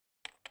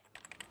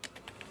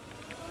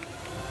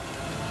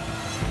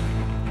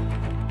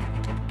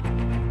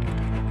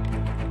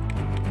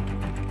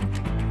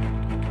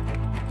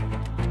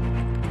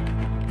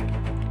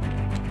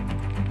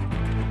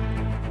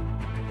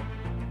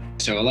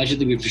So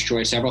allegedly, we've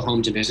destroyed several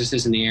homes and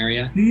businesses in the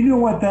area. Do you know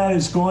what that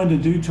is going to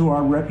do to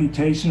our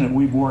reputation that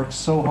we've worked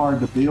so hard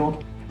to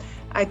build?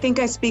 I think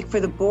I speak for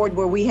the board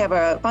where we have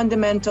a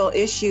fundamental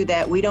issue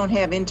that we don't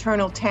have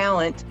internal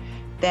talent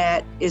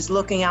that is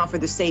looking out for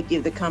the safety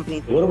of the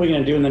company. What are we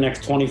going to do in the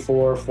next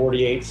 24,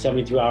 48,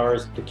 72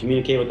 hours to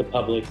communicate with the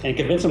public and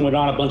convince them we're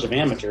not a bunch of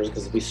amateurs,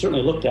 because we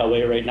certainly look that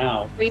way right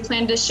now. We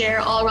plan to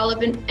share all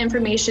relevant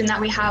information that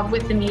we have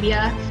with the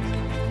media.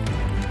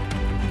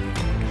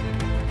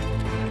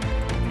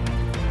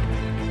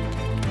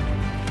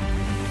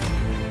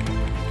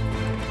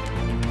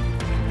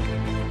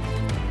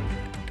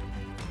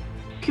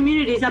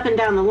 Communities up and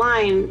down the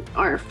line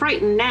are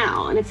frightened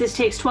now, and if this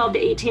takes 12 to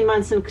 18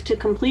 months to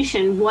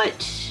completion,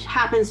 what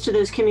happens to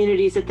those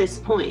communities at this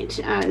point?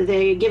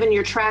 They, given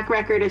your track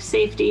record of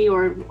safety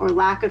or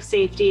lack of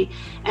safety,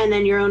 and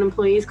then your own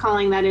employees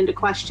calling that into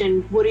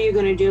question, what are you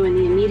going to do in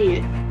the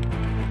immediate?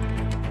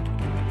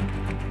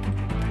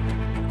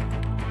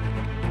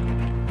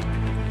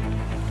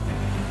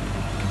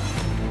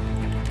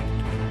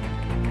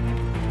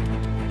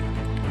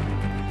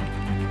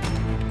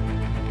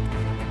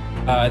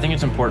 I think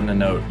it's important to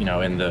note,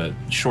 in the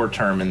short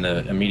term, in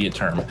the immediate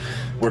term,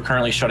 we're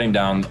currently shutting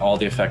down all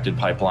the affected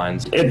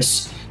pipelines. It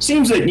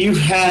seems that you've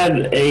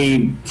had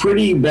a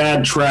pretty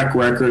bad track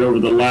record over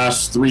the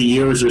last 3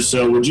 years or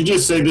so. Would you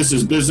just say this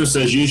is business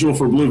as usual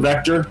for Blue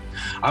Vector?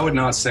 I would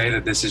not say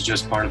that this is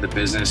just part of the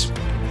business.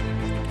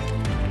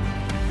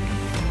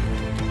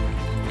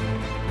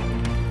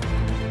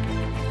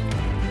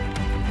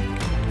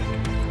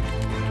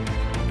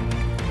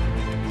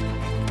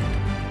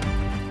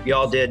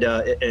 Y'all did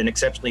an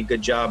exceptionally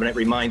good job, and it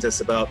reminds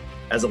us about,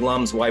 as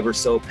alums, why we're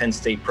so Penn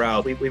State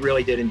proud. We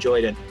really did enjoy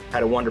it and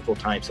had a wonderful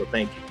time, so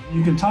thank you.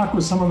 You can talk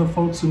with some of the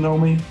folks who know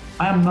me.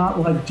 I'm not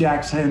like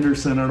Jax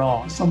Henderson at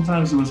all.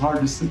 Sometimes it was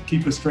hard to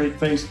keep a straight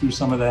face through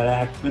some of that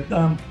act, but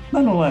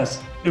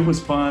nonetheless, it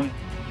was fun.